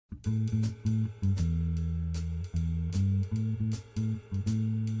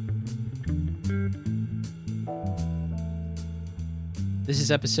This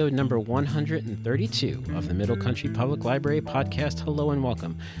is episode number 132 of the Middle Country Public Library podcast. Hello and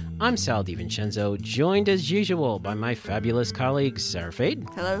welcome. I'm Sal DiVincenzo, joined as usual by my fabulous colleagues, Sarah Fade.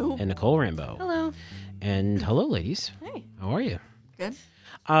 Hello. And Nicole Rambo. Hello. And hello, ladies. Hey. How are you? Good.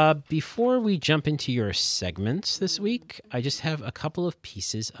 Before we jump into your segments this week, I just have a couple of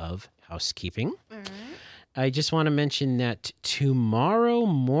pieces of housekeeping. All right. I just want to mention that tomorrow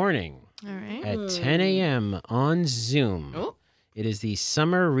morning All right. at 10 a.m. on Zoom, Oh. it is the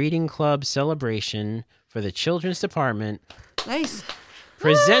Summer Reading Club celebration for the Children's Department, Nice.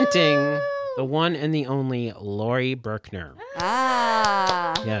 presenting the one and the only Lori Berkner.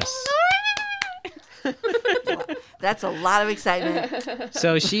 Ah. Yes. That's a lot of excitement.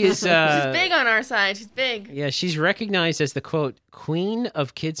 So she is... She's big on our side. She's big. Yeah, she's recognized as the, quote, Queen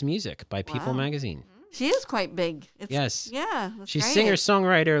of Kids Music by People Wow. magazine. She is quite big. Yes. Yeah. That's She's great. singer,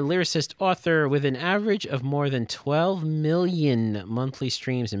 songwriter, lyricist, author with an average of more than 12 million monthly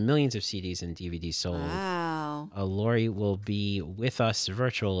streams and millions of CDs and DVDs sold. Wow. Lori will be with us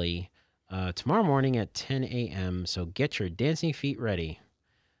virtually tomorrow morning at 10 a.m. So get your dancing feet ready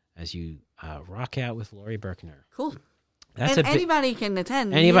as you rock out with Lori Berkner. Cool. That's and a anybody can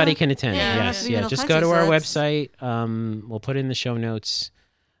attend. Anybody yeah? can attend. Yeah, Yes, Middle yeah. Just Country, go to so our that's- website. We'll put it in the show notes.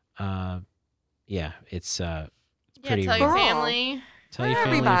 Yeah, it's pretty. Tell your Girl. family. Tell your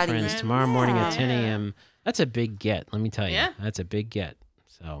family and Everybody. friends tomorrow morning at Yeah. 10 a.m. That's a big get, let me tell you. Yeah. That's a big get.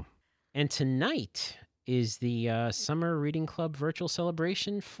 So, and tonight is the Summer Reading Club virtual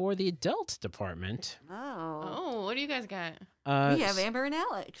celebration for the adult department. Oh. Oh, what do you guys got? Uh, We have Amber and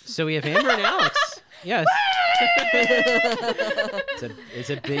Alex. So we have Amber and Alex. Yes. It's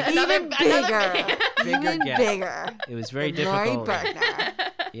a big, Even bigger. bigger Even get. bigger. It was very Lori difficult. Berkner.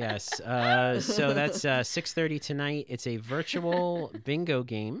 Yes. So that's 6:30 tonight. It's a virtual bingo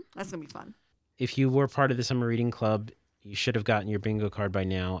game. That's going to be fun. If you were part of the Summer Reading Club, you should have gotten your bingo card by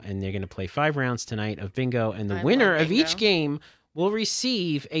now. And they're going to play 5 rounds tonight of bingo. And the I winner love of each bingo. game will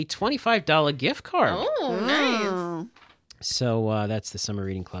receive a $25 gift card. Oh, nice. Oh. So that's the Summer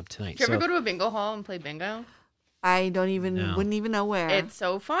Reading Club tonight. Did you ever So- go to a bingo hall and play bingo? I don't even, No. wouldn't even know where. It's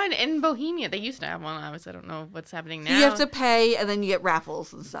so fun. In Bohemia, they used to have one. Obviously, I don't know what's happening now. So you have to pay and then you get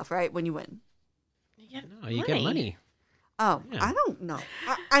raffles and stuff, right? When you win. You get No, you get money. Oh, Yeah. I don't know.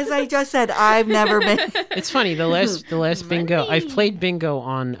 As I just said, I've never been. It's funny. The last bingo, I've Money. played bingo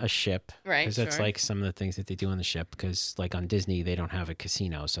on a ship. Right, Because that's sure. like some of the things that they do on the ship. Because like on Disney, they don't have a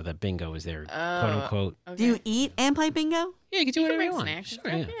casino. So the bingo is their Oh, quote unquote. Okay. Do you eat and play bingo? Yeah, you can do You can whatever bring you want. snacks. Sure,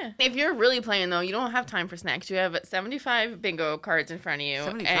 and yeah. stuff, yeah. If you're really playing, though, you don't have time for snacks. You have 75 bingo cards in front of you.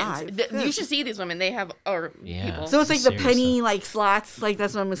 75? And you should see these women. They have, or Yeah. people. So it's like the Seriously. penny like slots, like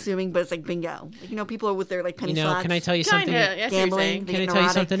that's what I'm assuming, but it's like bingo. Like, you know, people are with their like penny You know, slots. can I tell you Kinda, something? that's what you're Gambling. saying. They Can I get tell you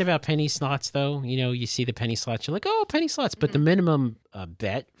neurotic. something about penny slots, though? You know, you see the penny slots, you're like, oh, penny slots. But the minimum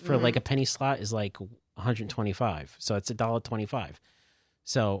bet for like a penny slot is like 125. So it's $1.25.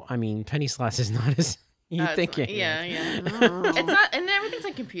 So, I mean, penny slots is not as you think it is. Yeah, yeah. Oh. It's not, and everything's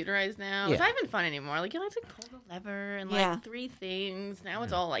like computerized now. Yeah. It's not even fun anymore. Like you know, it's like pull the lever and like Yeah. 3 things. Now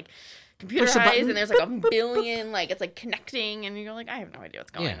it's all like the computerized, button. and there's like a billion. Like it's like connecting, and you're like, I have no idea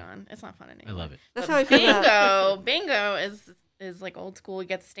what's going Yeah. on. It's not fun I anymore. love it. That's But how I feel about. bingo is like old school. You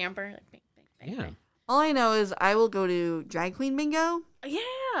get the stamper. Like, bing, bing, bing, Yeah. bing. All I know is I will go to drag queen bingo.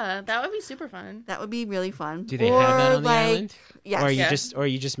 Yeah, that would be super fun. That would be really fun. Do they have that on the island? Yes. Or are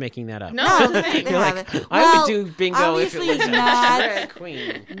you Yeah. just making that up? No, No, that's the thing. they You're have like, it. I Well, would do bingo if it obviously was a not. drag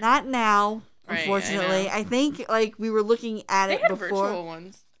queen. Not now, Right, I unfortunately. know. I think like we were looking at They it have before. virtual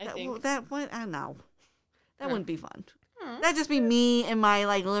ones. I That, think. what? I don't know. That Huh. wouldn't be fun. Huh. That'd just be me in my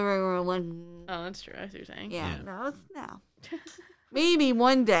like living room. Like, Oh, that's true. I see what you're saying. yeah, Yeah. no. Maybe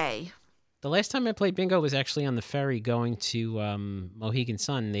one day. The last time I played bingo was actually on the ferry going to Mohegan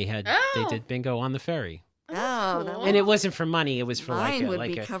Sun. They Oh. did bingo on the ferry, Oh, that's that cool. and it wasn't for money. It was for Mine would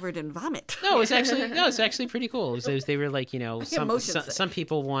like be a. covered in vomit. No, it's actually pretty cool. It was, they were like, you know, get some motion sick. some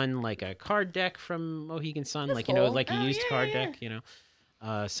people won like a card deck from Mohegan Sun, That's like you know, cool. like a Oh, used yeah, card yeah. deck, you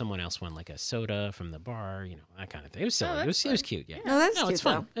know. Someone else won like a soda from the bar, you know, that kind of thing. It was silly. Oh, it was that's cute. Yeah. No, that's No, cute it's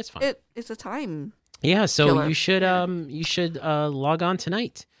fun. though. It's fun. It's a time. Yeah, so Killer. you should Yeah. log on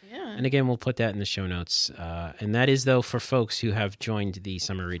tonight. Yeah. And again, we'll put that in the show notes. And that is, though, for folks who have joined the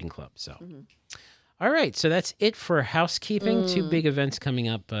Summer Reading Club. So, All right. So that's it for housekeeping. 2 big events coming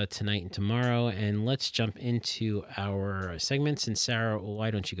up tonight and tomorrow. And let's jump into our segments. And Sarah, why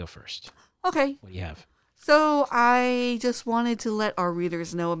don't you go first? Okay. What do you have? So I just wanted to let our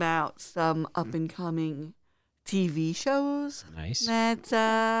readers know about some up and coming TV shows Nice. that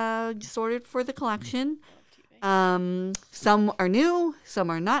sorted for the collection. Some are new, some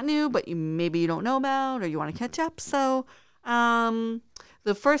are not new, but maybe you don't know about or you want to catch up. So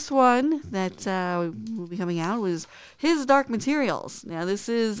the first one that will be coming out was His Dark Materials. Now, this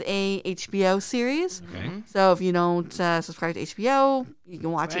is a HBO series. Okay. So if you don't subscribe to HBO, you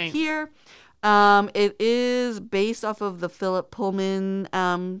can watch it here. It is based off of the Philip Pullman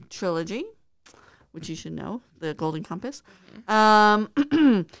trilogy, which you should know, The Golden Compass.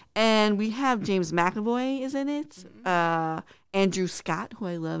 And we have James McAvoy is in it. Andrew Scott, who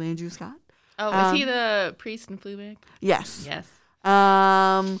I love Andrew Scott. Oh, is he the priest in Fleabag? Yes. Yes.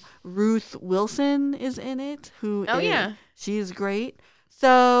 Ruth Wilson is in it. Yeah. She's great.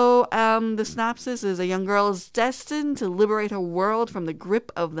 So the synopsis is a young girl is destined to liberate her world from the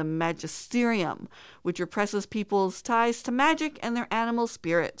grip of the magisterium, which represses people's ties to magic and their animal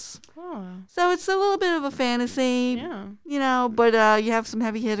spirits. Oh. So it's a little bit of a fantasy, but you have some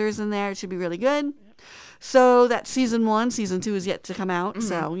heavy hitters in there. It should be really good. So that's season 1. Season 2 is yet to come out.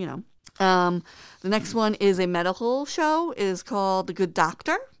 So, the next one is a medical show. It is called The Good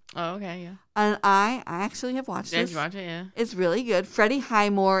Doctor. Oh, okay, yeah. And I actually have watched this. Did you watch it? Yeah. It's really good. Freddie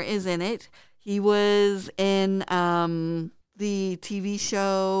Highmore is in it. He was in the TV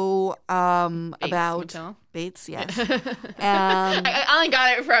show about Motel? Bates. Yes. I only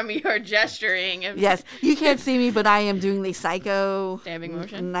got it from your gesturing. Yes. You can't see me, but I am doing the psycho Stabbing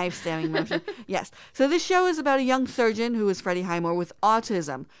motion. knife stabbing motion. Yes. So this show is about a young surgeon who is Freddie Highmore with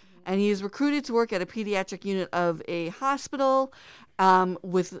autism. And he is recruited to work at a pediatric unit of a hospital.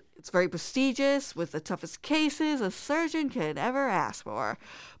 It's very prestigious, with the toughest cases a surgeon could ever ask for.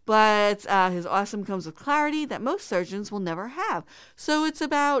 But his awesome comes with clarity that most surgeons will never have. So it's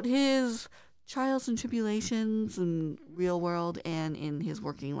about his trials and tribulations in real world and in his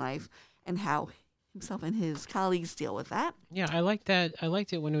working life, and how himself and his colleagues deal with that. Yeah, I like that. I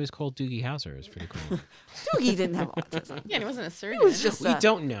liked it when it was called Doogie Howser. It was pretty cool. Doogie didn't have autism. Yeah, and he wasn't a surgeon. He was just We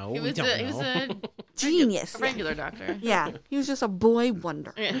don't know. He We was don't he was know. a genius. regular doctor. Yeah, he was just a boy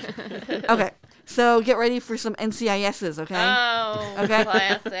wonder. Yeah. Okay, so get ready for some NCISs, okay? Oh, Okay.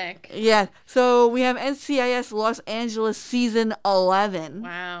 classic. Yeah, so we have NCIS Los Angeles Season 11.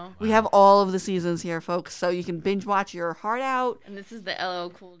 Wow. We have all of the seasons here, folks, so you can binge watch your heart out. And this is the LL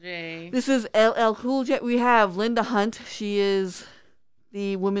Cool J. This is LL Cool J. We have Linda Hunt. She is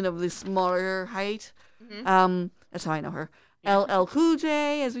the woman of the smaller height. That's how I know her. LL Cool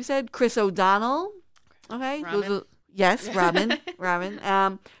J, as we said. Chris O'Donnell. Okay. Robin. Yes, Robin.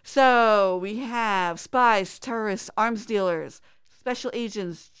 Robin. So we have spies, terrorists, arms dealers, special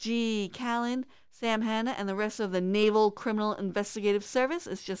agents G. Callan, Sam Hanna, and the rest of the Naval Criminal Investigative Service.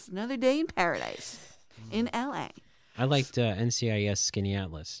 It's just another day in paradise in L.A. I liked NCIS Skinny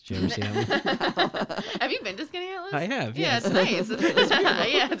Atlas. Did you ever see that one? Have you been to Skinny Atlas? I have, Yeah, yes. it's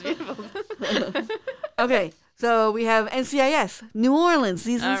nice. Yeah, it's beautiful. Okay, so we have NCIS New Orleans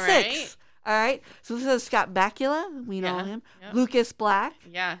season All 6. right. All right, so this is Scott Bakula. We know Yeah, him. yep. Lucas Black.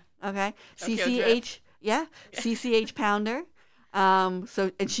 Yeah. Okay, Tokyo CCH. Yeah, CCH Pounder.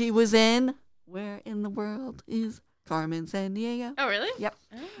 So and she was in Where in the World is Carmen Sandiego? Oh, really? Yep.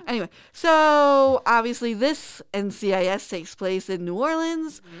 Oh. Anyway, so obviously this NCIS takes place in New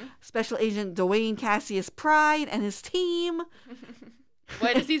Orleans. Special Agent Dwayne Cassius Pride and his team.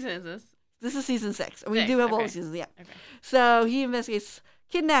 What season is this? This is season 6. We 6, do have all okay. seasons, yeah. Okay. So he investigates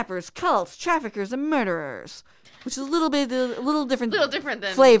kidnappers, cults, traffickers, and murderers, which is a little different, A little different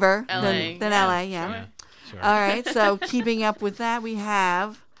than flavor LA. than LA, yeah. Yeah, sure. All right, so keeping up with that, we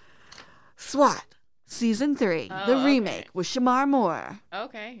have SWAT season 3, Oh, the okay. remake with Shamar Moore.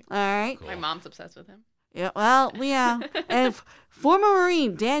 Okay. All right, Cool. My mom's obsessed with him. yeah, well, yeah, and former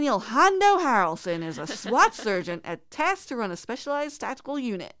Marine Daniel Hondo Harrelson is a SWAT surgeon tasked to run a specialized tactical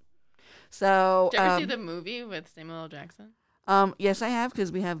unit. So, Did you ever see the movie with Samuel L. Jackson yes, I have,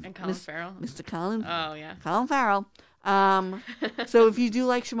 because we have and Colin Farrell? Mr. Colin Oh, yeah. Colin Farrell. So if you do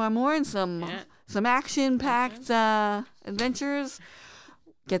like Shamar Moore and some action-packed adventures,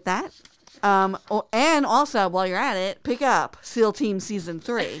 get that. And also, while you're at it, pick up SEAL Team Season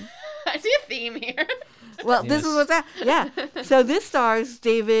 3. I see a theme here. Well, this Yes. is what's at. Yeah. So this stars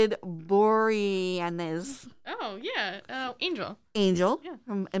David Boreanaz, Oh, yeah. Angel. Angel Yeah.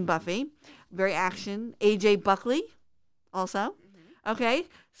 from in Buffy. Very action. AJ Buckley also. Okay.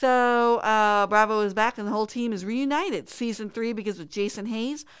 So Bravo is back and the whole team is reunited. Season 3 begins with Jason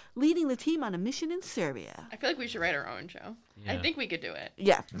Hayes leading the team on a mission in Serbia. I feel like we should write our own show. I Yeah. think we could do it.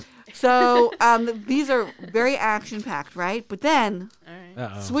 Yeah. So these are very action-packed, right? But then, All right.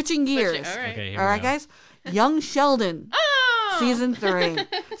 Uh-oh. switching gears. All right. Okay, here All we right, go. guys? Young Sheldon. Oh! season 3.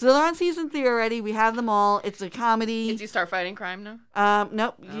 So they're on season 3 already. We have them all. It's a comedy. Does he start fighting crime now?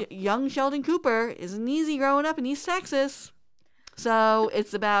 Nope. Young Sheldon Cooper isn't easy growing up in East Texas. So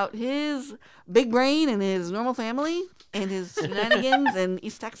it's about his big brain and his normal family and his shenanigans in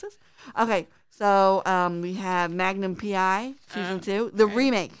East Texas. Okay, so we have Magnum P.I. season 2, the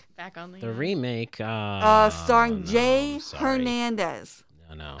remake, Back on The remake. starring Jay sorry. Hernandez.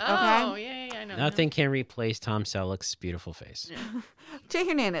 No. Oh, yeah, I know. Nothing can replace Tom Selleck's beautiful face. Jay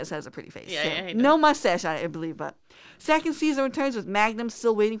Hernandez has a pretty face. Yeah, too. yeah, he No mustache on it, I believe. But second season returns with Magnum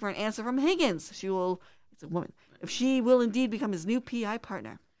still waiting for an answer from Higgins. It's a woman. If she will indeed become his new PI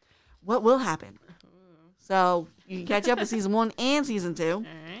partner, what will happen? So you can catch up with season 1 and season 2. All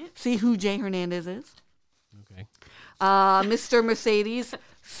right. See who Jay Hernandez is. Okay. Mr. Mercedes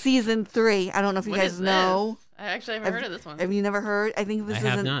season 3. I don't know if you What guys is know. this? I actually haven't heard of this one. Have you never heard? I think this I is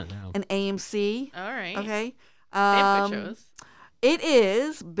have not. No. an AMC. All right. Okay. They have good shows. It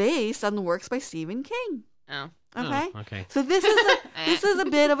is based on the works by Stephen King. Oh. Okay. Oh, okay. So this is a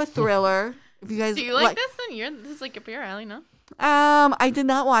bit of a thriller. If you guys Do you like this? Then this is like up your alley, no? I did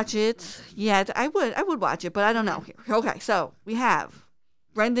not watch it yet. I would watch it, but I don't know. Okay, so we have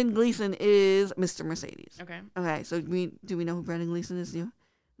Brendan Gleeson is Mr. Mercedes. Okay. Okay, so do we know who Brendan Gleeson is? Do you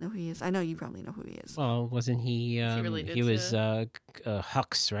know who he is? I know you probably know who he is. Well, wasn't he? related He was to-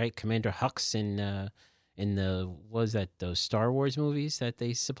 Hux, right? Commander Hux in the what was that those Star Wars movies that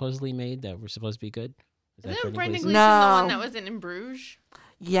they supposedly made that were supposed to be good? Was that Isn't Brendan Gleeson? Gleeson the one No. that was in Bruges?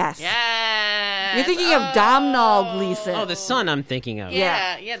 Yes. Yeah. You're thinking of Domhnall Gleeson. Oh, the son I'm thinking of.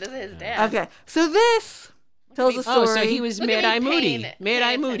 Yeah, this is his dad. Okay, so this tells a story. Oh, so he was Look at Mad me Eye Moody. paying Mad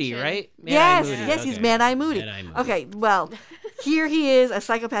Eye Moody, attention. right? Mad Eye Yes, Moody, yes, he's okay. Mad Eye Moody. Mad Eye Moody. Okay, well, here he is, a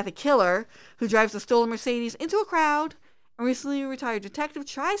psychopathic killer who drives a stolen Mercedes into a crowd. A recently retired detective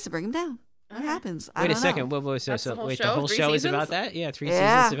tries to bring him down. What Okay. happens? I Wait a don't know. second. What, That's the whole wait, show? the whole 3 show is seasons? about that? Yeah, 3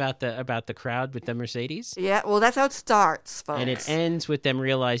 Yeah. seasons about the crowd with the Mercedes. Yeah, well, that's how it starts, folks. And it ends with them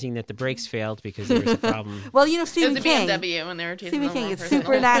realizing that the brakes failed because there was a problem. Well, you know, It Stephen was a King. BMW when they were chasing Stephen the King, wrong it's person.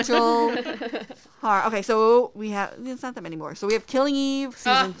 supernatural horror. Okay, so it's not that many more. So we have Killing Eve,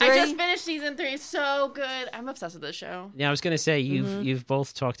 season 3. I just finished season 3. So good. I'm obsessed with this show. Yeah, I was going to say you've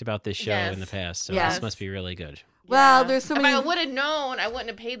both talked about this show in the Yes. past, so Yes. this must be really good. Well, Yeah. there's so If many. I would have known, I wouldn't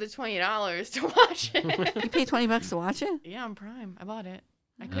have paid the $20 to watch it. You paid $20 to watch it? Yeah, on Prime. I bought it.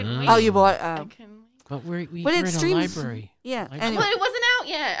 I couldn't Oh. wait. Oh, you bought. I couldn't wait. But we But we're it in streams- a library. Yeah. Library. Anyway. Well, it wasn't out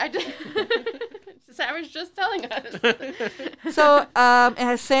yet. I just, Sarah's just telling us. So it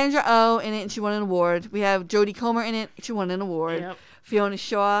has Sandra Oh in it, and she won an award. We have Jodie Comer in it. She won an award. Yep. Fiona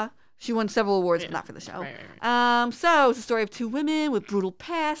Shaw. She won several awards, but Yeah. not for the show. Right. So it's a story of two women with brutal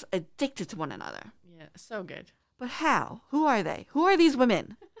pasts addicted to one another. Yeah, so good. But how? Who are they? Who are these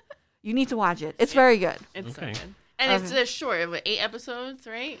women? You need to watch it. It's very good. It's Okay. so good. And it's short, of 8 episodes,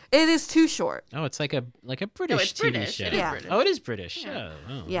 right? It is too short. Oh, it's like a British it's TV British. show. It is Yeah. British. Oh, it is British. Yeah.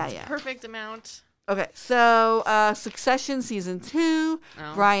 Oh. Yeah, yeah. Perfect amount. Okay, so Succession season 2.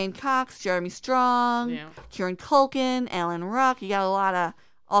 Oh. Brian Cox, Jeremy Strong, Yeah. Kieran Culkin, Alan Ruck. You got a lot of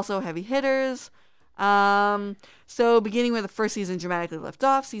also heavy hitters. So beginning where the first season dramatically left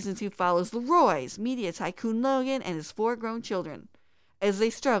off, season 2 follows Leroy's media tycoon Logan and his 4 grown children as they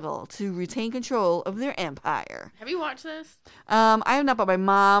struggle to retain control of their empire. Have you watched this? I have not, but my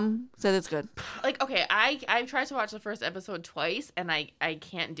mom said it's good. Like, okay, I've tried to watch the first episode twice, and I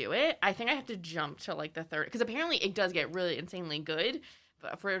can't do it. I think I have to jump to, like, the third, because apparently it does get really insanely good,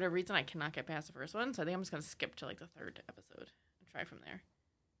 but for whatever reason, I cannot get past the first one, so I think I'm just going to skip to, like, the third episode and try from there.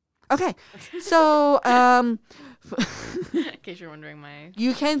 Okay, so In case you're wondering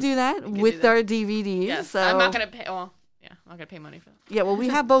you can do that can with do that. our DVDs. Yes, so I'm not going to pay, well, yeah, I'm not going to pay money for that. yeah, well, we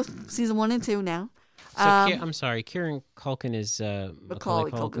have both season 1 and 2 now. So I'm sorry, Kieran Culkin is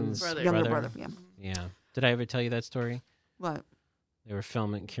Macaulay Culkin's Culkin's younger brother. Yeah. Yeah. Did I ever tell you that story? What? They were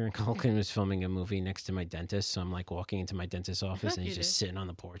filming. Kieran Culkin was filming a movie next to my dentist, so I'm like walking into my dentist's office, and he's you just did. sitting on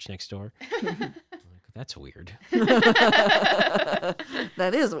the porch next door. I'm like, that's weird.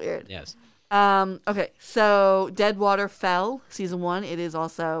 That is weird. Yes. Okay, so Deadwater Fell, season 1. It is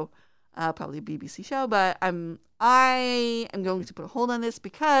also probably a BBC show, but I am going to put a hold on this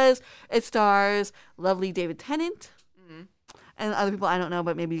because it stars lovely David Tennant Mhm. and other people I don't know,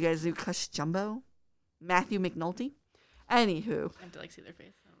 but maybe you guys do. Cush Jumbo, Matthew McNulty. Anywho, I have to, like, see their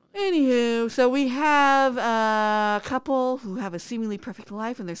face. I don't know. Anywho, so we have a couple who have a seemingly perfect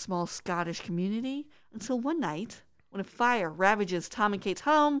life in their small Scottish community until one night, when a fire ravages Tom and Kate's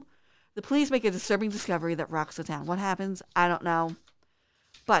home, the police make a disturbing discovery that rocks the town. What happens? I don't know.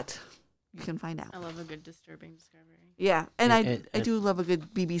 But you can find out. I love a good disturbing discovery. Yeah, and I And- do love a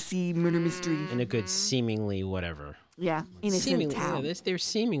good BBC murder mystery. And a good seemingly whatever. Yeah, innocent Seemingly, town. they're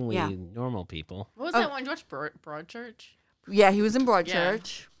seemingly Yeah. normal people. What was Oh. that one? Did you watch Broadchurch? Yeah, he was in Yeah.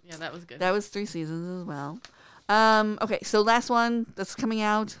 Broadchurch. Yeah, that was good. That was 3 seasons as well. Okay, so last one that's coming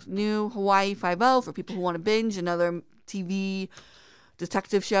out, new Hawaii Five-0 for people who want to binge another TV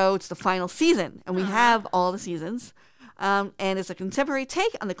detective show. It's the final season, and we have all the seasons. And it's a contemporary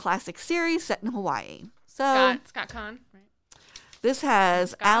take on the classic series set in Hawaii. So Scott Conn, right? this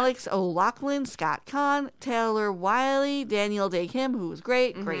has Scott. Alex O'Loughlin, Scott Conn, Taylor Wiley, Daniel Day Kim, who was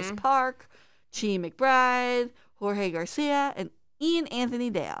great, Grace Park, Chi McBride, Jorge Garcia, and Ian Anthony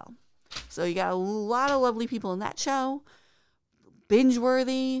Dale. So you got a lot of lovely people in that show.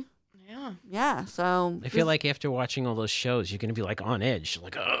 Binge-worthy. Yeah. Yeah, so... I feel like after watching all those shows, you're going to be like on edge.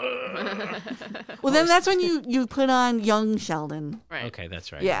 Like, Well, then that's when you put on Young Sheldon. Right. okay,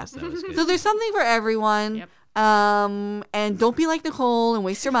 that's right. Yeah. Yes, that was good. So there's something for everyone. Yep. And don't be like Nicole and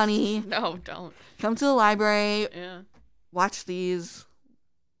waste your money. No, don't. Come to the library, Yeah. watch these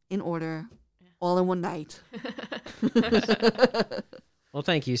in order, all in one night. Well,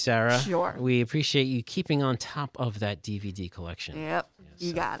 thank you, Sarah. Sure. We appreciate you keeping on top of that DVD collection. Yep, you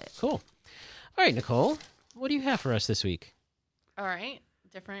so- got it. Cool. All right, Nicole, what do you have for us this week? All right.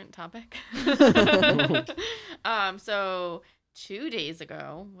 Different topic. So 2 days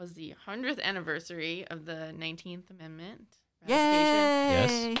ago was the 100th anniversary of the 19th Amendment.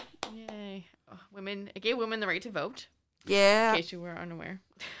 Yay! Yay. Oh, it gave women the right to vote. Yeah. In case you were unaware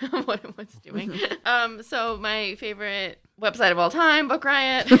what it was doing. So my favorite website of all time, Book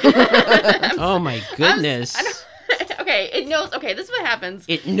Riot. Oh, my goodness. Okay, it knows. Okay, this is what happens.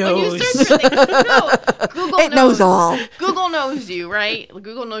 It When knows. you search for things, no, Google It knows all. Google knows you, right?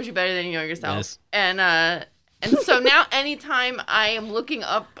 Google knows you better than you know yourself. Yes. And so now anytime I am looking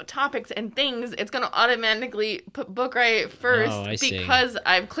up topics and things, it's going to automatically put Book Riot first Oh, I see. because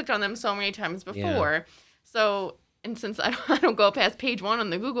I've clicked on them so many times before. So, and since I don't go past page 1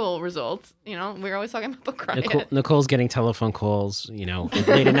 on the Google results, we're always talking about Book Riot. Nicole's getting telephone calls, late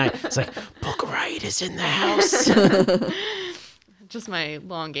at night. It's like, Book Riot is in the house. Just my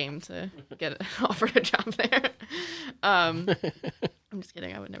long game to get offered a job there. I'm just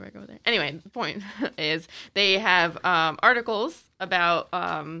kidding. I would never go there. Anyway, the point is they have articles about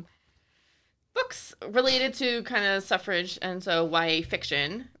books related to kind of suffrage and so YA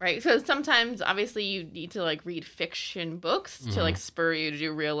fiction, right? So sometimes, obviously, you need to read fiction books to spur you to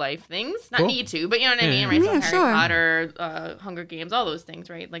do real life things. Not Cool. need to, but you know what I mean, right? So Yeah, Harry sure. Potter, Hunger Games, all those things,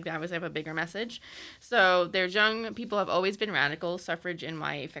 right? Like they obviously have a bigger message. So there's young people have always been radical, suffrage in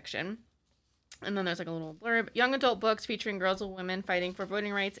YA fiction. And then there's a little blurb. Young adult books featuring girls and women fighting for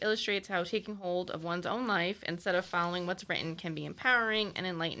voting rights illustrates how taking hold of one's own life instead of following what's written can be empowering and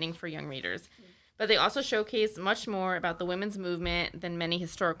enlightening for young readers. But they also showcase much more about the women's movement than many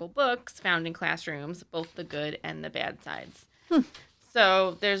historical books found in classrooms, both the good and the bad sides.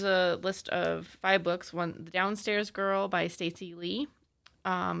 So there's a list of 5 books. One, The Downstairs Girl by Stacey Lee.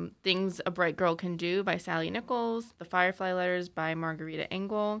 Things a Bright Girl Can Do by Sally Nichols. The Firefly Letters by Margarita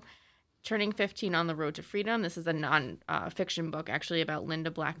Engel. Turning 15 on the Road to Freedom. This is a non-fiction book, actually, about Linda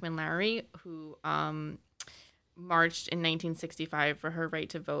Blackman Lowry, who marched in 1965 for her right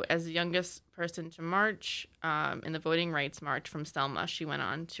to vote. As the youngest person to march in the Voting Rights March from Selma, she went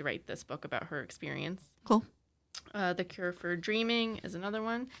on to write this book about her experience. Cool. The Cure for Dreaming is another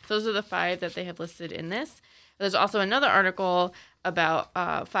one. Those are the 5 that they have listed in this. There's also another article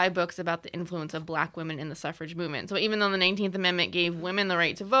about 5 books about the influence of Black women in the suffrage movement. So even though the 19th Amendment gave women the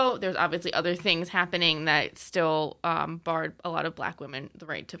right to vote, there's obviously other things happening that still barred a lot of Black women the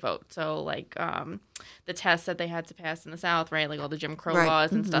right to vote. So the tests that they had to pass in the South, right? Like all the Jim Crow Right.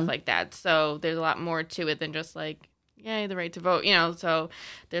 laws and stuff like that. So there's a lot more to it than just yay, the right to vote, So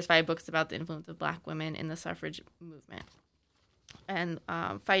there's 5 books about the influence of Black women in the suffrage movement. And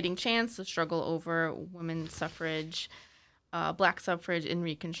Fighting Chance, The Struggle Over Women's Suffrage, Black Suffrage in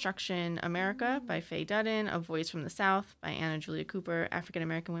Reconstruction America by Faye Dudden, A Voice from the South by Anna Julia Cooper, African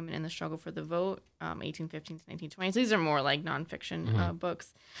American Women in the Struggle for the Vote, 1815 to 1920. So these are more nonfiction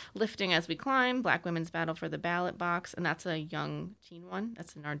books. Lifting as We Climb, Black Women's Battle for the Ballot Box, and that's a young teen one.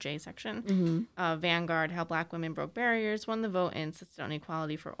 That's in our J section. Vanguard, How Black Women Broke Barriers, Won the Vote, and Insisted on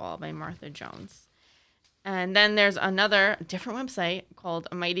Equality for All by Martha Jones. And then there's another different website called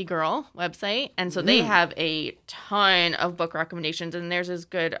A Mighty Girl website. And so they have a ton of book recommendations. And theirs is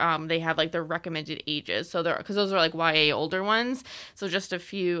good. They have the recommended ages. So because those are YA older ones. So just a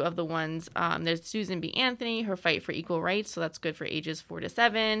few of the ones. There's Susan B. Anthony, Her Fight for Equal Rights. So that's good for ages 4 to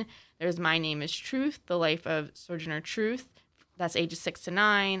 7. There's My Name is Truth, The Life of Sojourner Truth. That's ages 6 to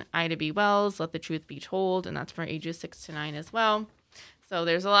 9. Ida B. Wells, Let the Truth Be Told, and that's for ages 6 to 9 as well. So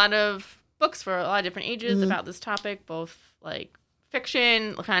there's a lot of books for a lot of different ages about this topic, both like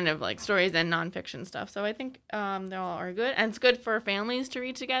fiction, kind of like stories, and nonfiction stuff. So I think they all are good. And it's good for families to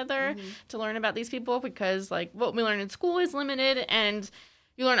read together to learn about these people, because like what we learn in school is limited, and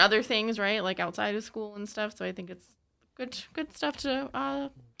you learn other things, right? Like outside of school and stuff. So I think it's good stuff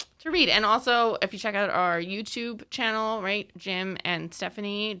to read. And also, if you check out our YouTube channel, right, Jim and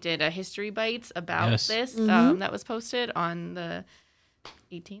Stephanie did a History Bites about this that was posted on the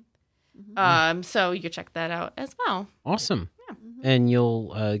 18th. So you can check that out as well. Awesome. Yeah. And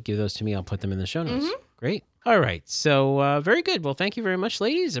you'll give those to me. I'll put them in the show notes. Great. All right. So very good. Well, thank you very much,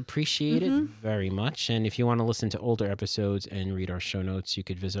 ladies. Appreciate it very much. And if you want to listen to older episodes and read our show notes, you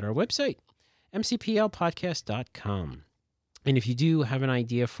could visit our website, mcplpodcast.com. And if you do have an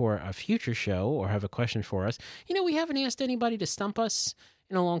idea for a future show or have a question for us, we haven't asked anybody to stump us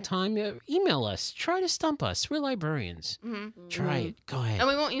in a long time. Email us. Try to stump us. We're librarians. Try it. Go ahead. And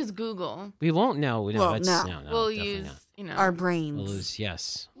we won't use Google. We won't. No. Well, No, we'll use, our brains. We'll use,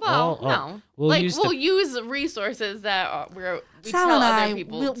 yes. Well, no. We'll use resources that we Sal tell and other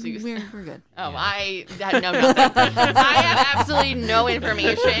people to use. We're good. Oh, yeah. I know nothing. I have absolutely no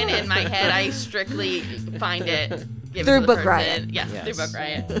information in my head. I strictly find it. Through Book Riot. Yes, through Book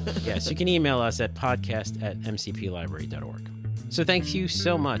Riot. Yes, you can email us at podcast@mcplibrary.org. So thank you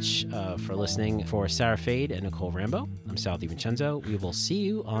so much for listening. For Sarah Fade and Nicole Rambo, I'm Sal DiVincenzo. We will see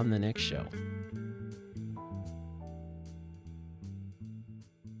you on the next show.